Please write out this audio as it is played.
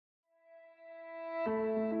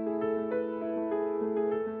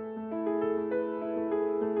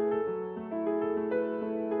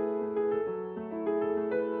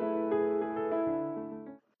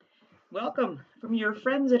Welcome from your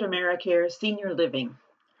friends at AmeriCare Senior Living.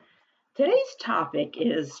 Today's topic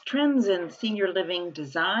is trends in senior living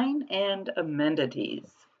design and amenities.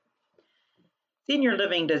 Senior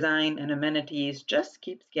living design and amenities just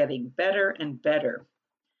keeps getting better and better.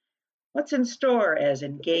 What's in store as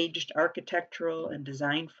engaged architectural and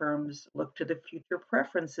design firms look to the future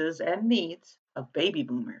preferences and needs of baby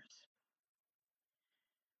boomers?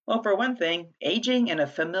 Well, for one thing, aging in a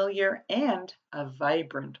familiar and a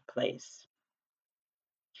vibrant place.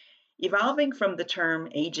 Evolving from the term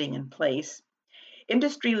aging in place,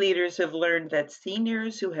 industry leaders have learned that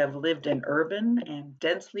seniors who have lived in urban and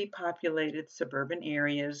densely populated suburban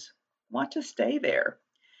areas want to stay there.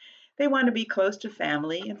 They want to be close to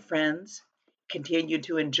family and friends, continue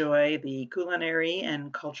to enjoy the culinary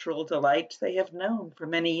and cultural delights they have known for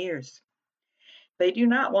many years. They do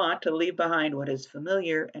not want to leave behind what is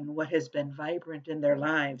familiar and what has been vibrant in their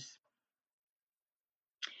lives.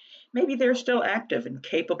 Maybe they're still active and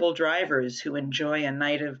capable drivers who enjoy a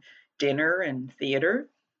night of dinner and theater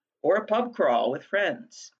or a pub crawl with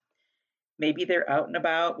friends. Maybe they're out and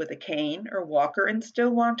about with a cane or walker and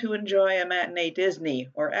still want to enjoy a matinee Disney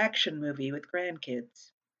or action movie with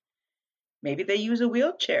grandkids. Maybe they use a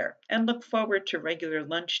wheelchair and look forward to regular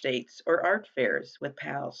lunch dates or art fairs with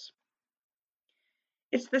pals.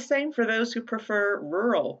 It's the same for those who prefer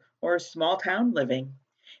rural or small town living,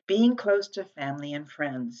 being close to family and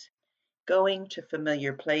friends, going to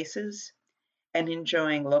familiar places, and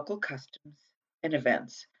enjoying local customs and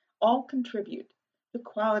events all contribute to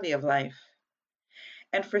quality of life.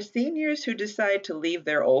 And for seniors who decide to leave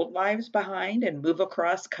their old lives behind and move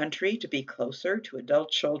across country to be closer to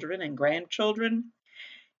adult children and grandchildren,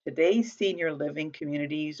 today's senior living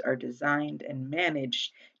communities are designed and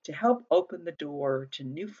managed to help open the door to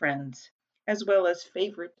new friends as well as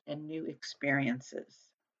favorite and new experiences.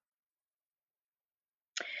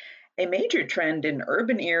 A major trend in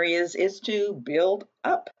urban areas is to build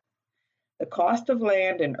up. The cost of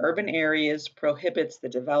land in urban areas prohibits the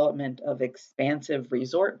development of expansive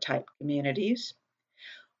resort-type communities.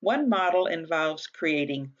 One model involves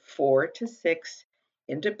creating 4 to 6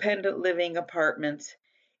 independent living apartments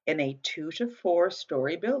in a 2 to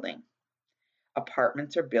 4-story building.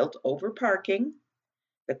 Apartments are built over parking,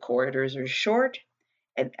 the corridors are short,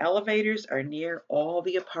 and elevators are near all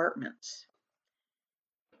the apartments.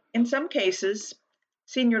 In some cases,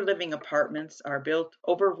 senior living apartments are built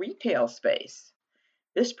over retail space.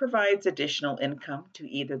 This provides additional income to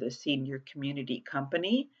either the senior community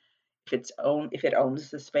company if it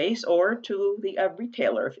owns the space, or to the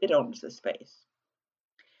retailer if it owns the space.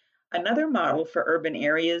 Another model for urban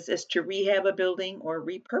areas is to rehab a building or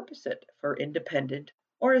repurpose it for independent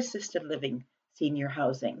or assisted living senior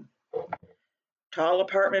housing. Tall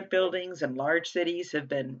apartment buildings in large cities have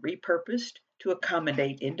been repurposed to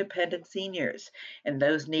accommodate independent seniors and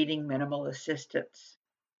those needing minimal assistance.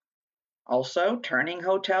 Also, turning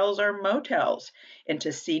hotels or motels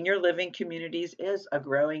into senior living communities is a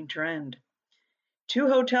growing trend. 2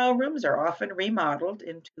 hotel rooms are often remodeled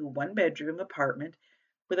into 1-bedroom apartment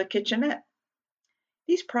with a kitchenette.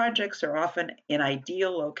 These projects are often in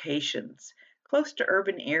ideal locations, close to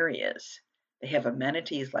urban areas. They have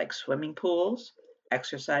amenities like swimming pools,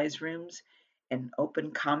 exercise rooms, and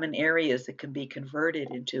open common areas that can be converted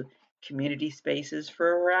into community spaces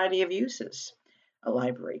for a variety of uses: a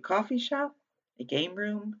library coffee shop, a game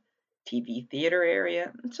room, TV theater area,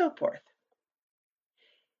 and so forth.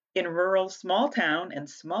 In rural small town and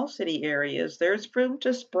small city areas, there's room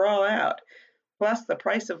to sprawl out. Plus, the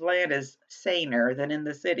price of land is saner than in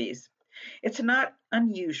the cities. It's not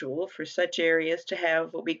unusual for such areas to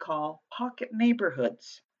have what we call pocket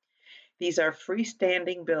neighborhoods. These are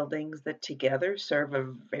freestanding buildings that together serve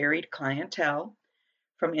a varied clientele,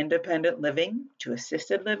 from independent living to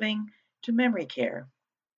assisted living to memory care.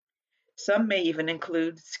 Some may even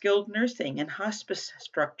include skilled nursing and hospice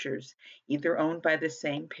structures, either owned by the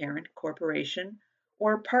same parent corporation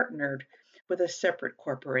or partnered with a separate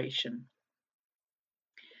corporation.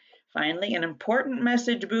 Finally, an important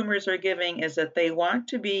message boomers are giving is that they want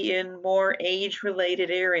to be in more age-related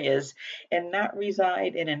areas and not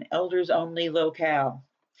reside in an elders-only locale.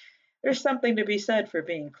 There's something to be said for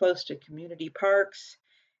being close to community parks,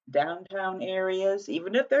 downtown areas,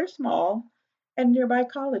 even if they're small, and nearby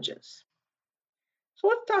colleges. So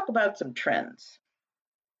let's talk about some trends.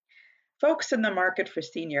 Folks in the market for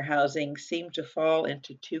senior housing seem to fall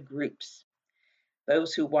into 2 groups: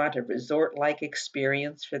 those who want a resort-like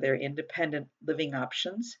experience for their independent living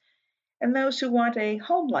options, and those who want a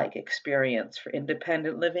home-like experience for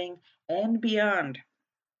independent living and beyond.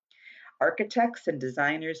 Architects and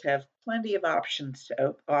designers have plenty of options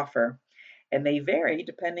to offer, and they vary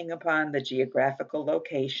depending upon the geographical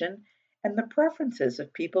location and the preferences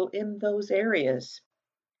of people in those areas.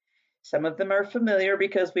 Some of them are familiar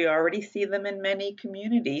because we already see them in many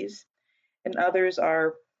communities, and others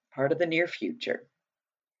are part of the near future.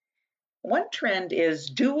 One trend is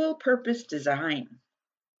dual purpose design.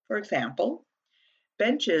 For example,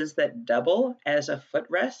 benches that double as a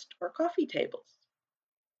footrest or coffee tables.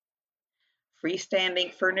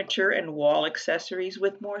 Freestanding furniture and wall accessories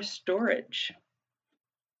with more storage.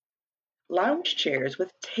 Lounge chairs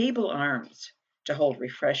with table arms to hold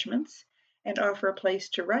refreshments and offer a place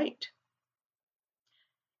to write.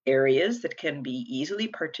 Areas that can be easily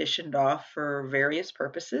partitioned off for various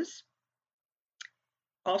purposes.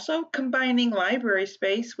 Also, combining library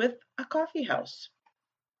space with a coffee house.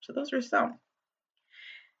 So those are some.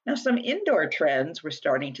 Now, some indoor trends we're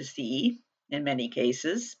starting to see in many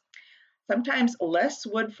cases. Sometimes less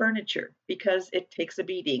wood furniture because it takes a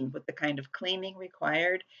beating with the kind of cleaning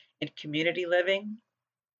required in community living.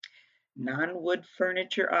 Non-wood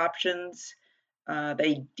furniture options,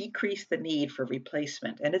 they decrease the need for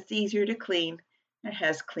replacement, and it's easier to clean and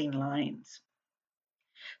has clean lines.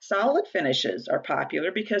 Solid finishes are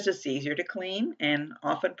popular because it's easier to clean and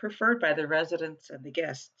often preferred by the residents and the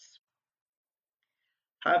guests.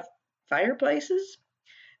 Have fireplaces,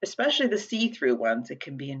 especially the see-through ones that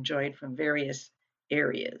can be enjoyed from various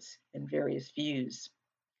areas and various views.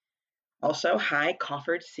 Also, high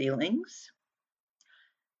coffered ceilings.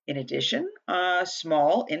 In addition,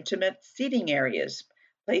 small, intimate seating areas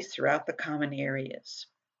placed throughout the common areas.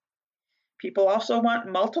 People also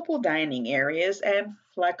want multiple dining areas and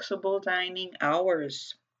flexible dining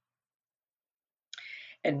hours.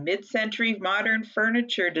 And mid-century modern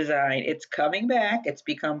furniture design, it's coming back. It's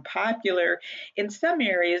become popular in some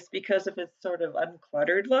areas because of its sort of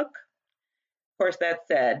uncluttered look. Of course, that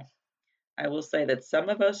said, I will say that some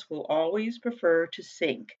of us will always prefer to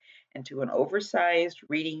sink into an oversized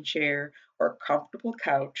reading chair or comfortable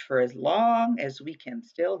couch for as long as we can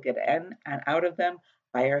still get in and out of them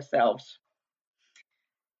by ourselves.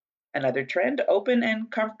 Another trend, open and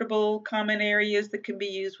comfortable common areas that can be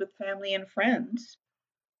used with family and friends.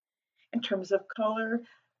 In terms of color,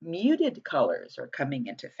 muted colors are coming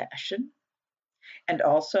into fashion, and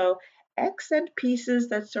also accent pieces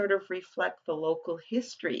that sort of reflect the local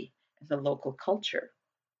history and the local culture.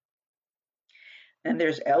 And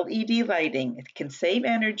there's LED lighting. It can save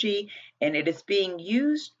energy and it is being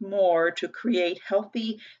used more to create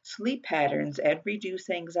healthy sleep patterns and reduce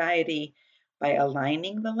anxiety by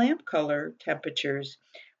aligning the lamp color temperatures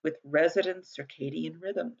with resident circadian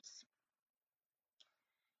rhythms.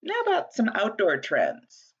 Now about some outdoor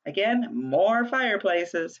trends. Again, more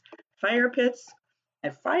fireplaces, fire pits,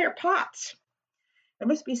 and fire pots. There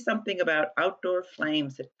must be something about outdoor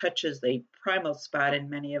flames that touches the primal spot in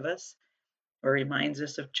many of us, or reminds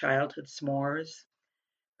us of childhood s'mores,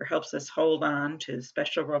 or helps us hold on to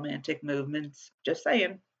special romantic movements. Just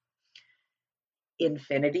saying.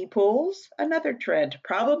 Infinity pools, another trend.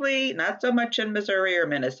 Probably not so much in Missouri or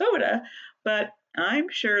Minnesota, but I'm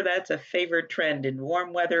sure that's a favored trend in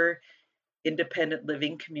warm weather, independent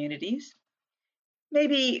living communities.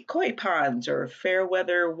 Maybe koi ponds or fair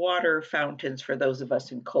weather water fountains for those of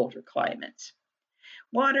us in colder climates.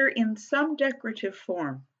 Water in some decorative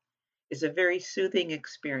form is a very soothing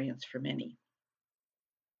experience for many.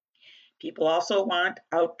 People also want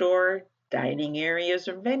outdoor dining areas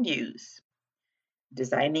or venues,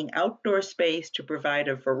 designing outdoor space to provide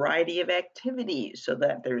a variety of activities so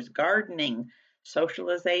that there's gardening,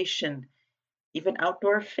 socialization, even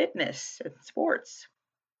outdoor fitness and sports.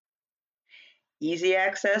 Easy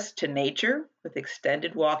access to nature with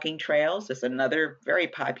extended walking trails is another very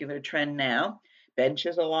popular trend now.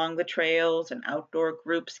 Benches along the trails and outdoor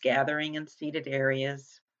groups gathering in seated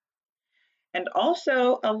areas. And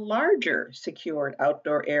also a larger secured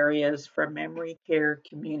outdoor areas for memory care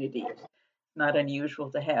communities. Not unusual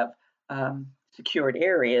to have secured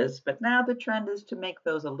areas, but now the trend is to make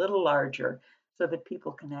those a little larger so that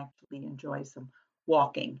people can actually enjoy some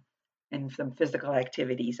walking and some physical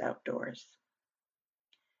activities outdoors.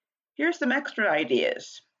 Here's some extra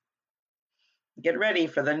ideas. Get ready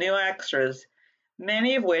for the new extras,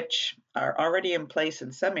 many of which are already in place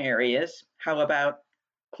in some areas. How about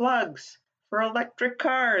plugs for electric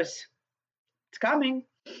cars? It's coming.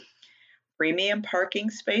 Premium parking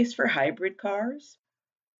space for hybrid cars.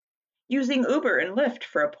 Using Uber and Lyft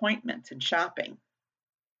for appointments and shopping.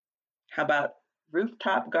 How about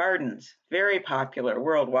rooftop gardens? Very popular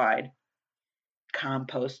worldwide.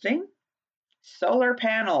 Composting, solar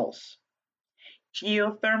panels,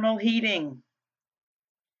 geothermal heating,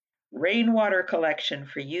 rainwater collection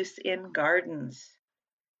for use in gardens,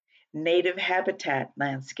 native habitat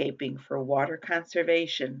landscaping for water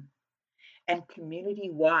conservation, and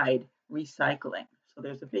community-wide recycling. So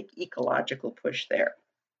there's a big ecological push there.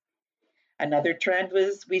 Another trend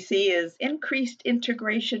we see is increased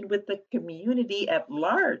integration with the community at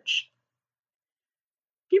large.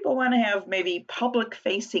 People want to have maybe public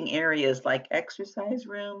facing areas like exercise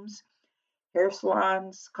rooms, hair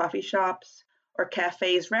salons, coffee shops, or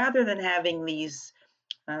cafes rather than having these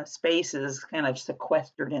spaces kind of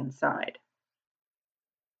sequestered inside.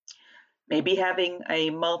 Maybe having a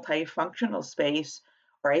multifunctional space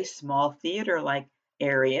or a small theater-like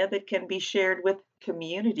area that can be shared with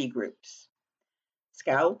community groups.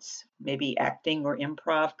 Scouts, maybe acting or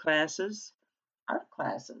improv classes, art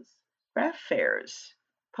classes, craft fairs,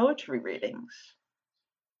 poetry readings.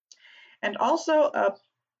 And also,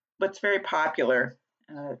 what's very popular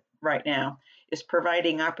right now is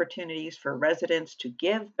providing opportunities for residents to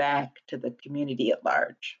give back to the community at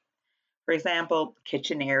large. For example,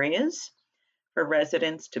 kitchen areas for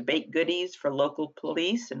residents to bake goodies for local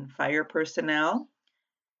police and fire personnel,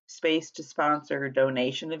 space to sponsor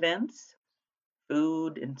donation events,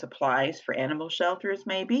 food and supplies for animal shelters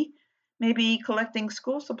maybe collecting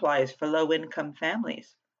school supplies for low-income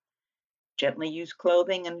families, gently used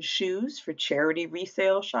clothing and shoes for charity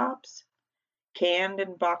resale shops, canned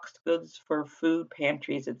and boxed goods for food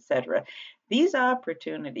pantries, etc. These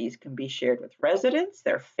opportunities can be shared with residents,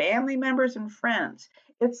 their family members, and friends.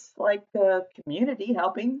 It's like a community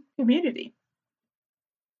helping community.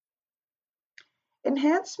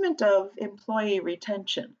 Enhancement of employee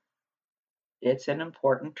retention. It's an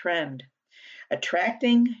important trend.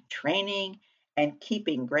 Attracting, training, and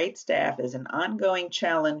keeping great staff is an ongoing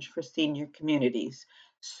challenge for senior communities,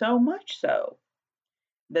 so much so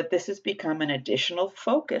that this has become an additional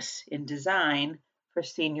focus in design for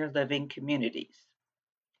senior living communities.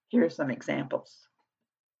 Here are some examples.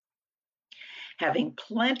 Having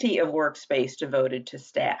plenty of workspace devoted to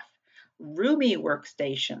staff, roomy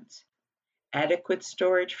workstations, adequate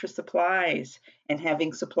storage for supplies, and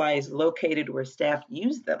having supplies located where staff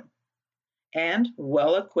use them, and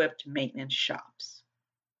well-equipped maintenance shops.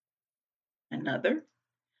 Another,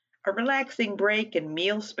 a relaxing break and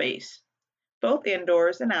meal space, both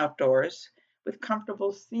indoors and outdoors, with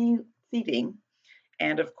comfortable seating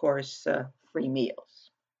and, of course, free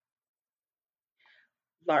meals.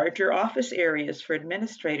 Larger office areas for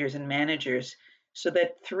administrators and managers so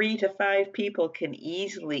that 3 to 5 people can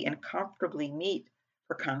easily and comfortably meet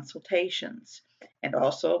for consultations. And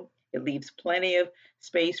also, it leaves plenty of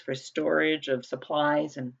space for storage of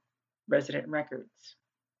supplies and resident records.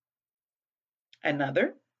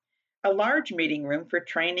 Another, a large meeting room for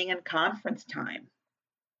training and conference time.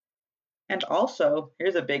 And also,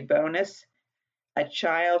 here's a big bonus, a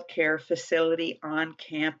child care facility on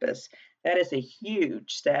campus. That is a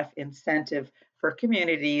huge staff incentive for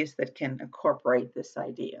communities that can incorporate this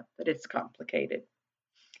idea, but it's complicated.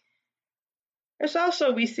 There's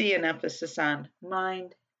also, we see an emphasis on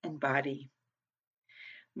mind and body.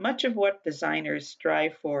 Much of what designers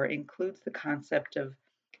strive for includes the concept of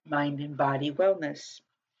mind and body wellness.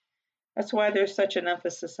 That's why there's such an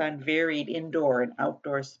emphasis on varied indoor and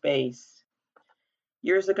outdoor space.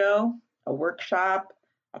 Years ago, a workshop,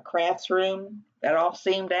 a crafts room, that all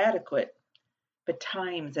seemed adequate, but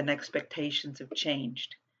times and expectations have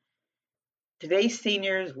changed. Today's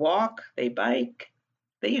seniors walk, they bike,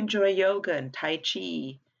 they enjoy yoga and Tai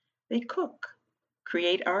Chi, they cook,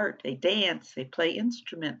 create art, they dance, they play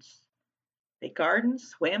instruments, they garden,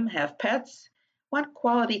 swim, have pets, want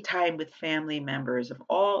quality time with family members of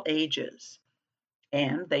all ages,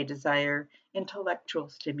 and they desire intellectual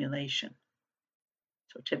stimulation.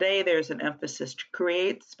 So today there's an emphasis to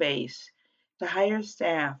create space, to hire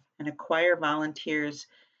staff and acquire volunteers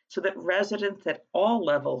so that residents at all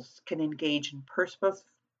levels can engage in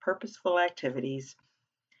purposeful activities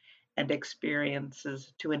and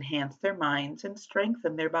experiences to enhance their minds and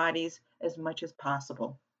strengthen their bodies as much as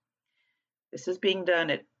possible. This is being done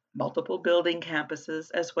at multiple building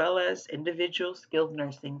campuses as well as individual skilled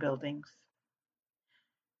nursing buildings.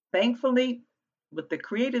 Thankfully, with the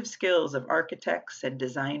creative skills of architects and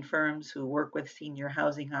design firms who work with senior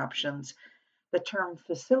housing options, the term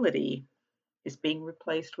facility is being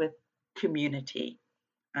replaced with community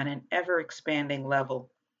on an ever-expanding level,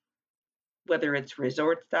 whether it's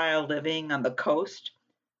resort-style living on the coast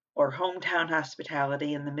or hometown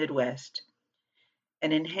hospitality in the Midwest.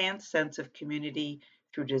 An enhanced sense of community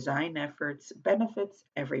through design efforts benefits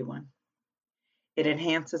everyone. It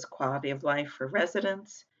enhances quality of life for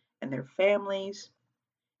residents and their families,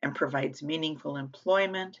 and provides meaningful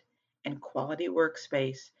employment and quality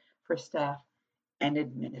workspace for staff and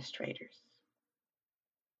administrators.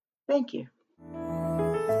 Thank you.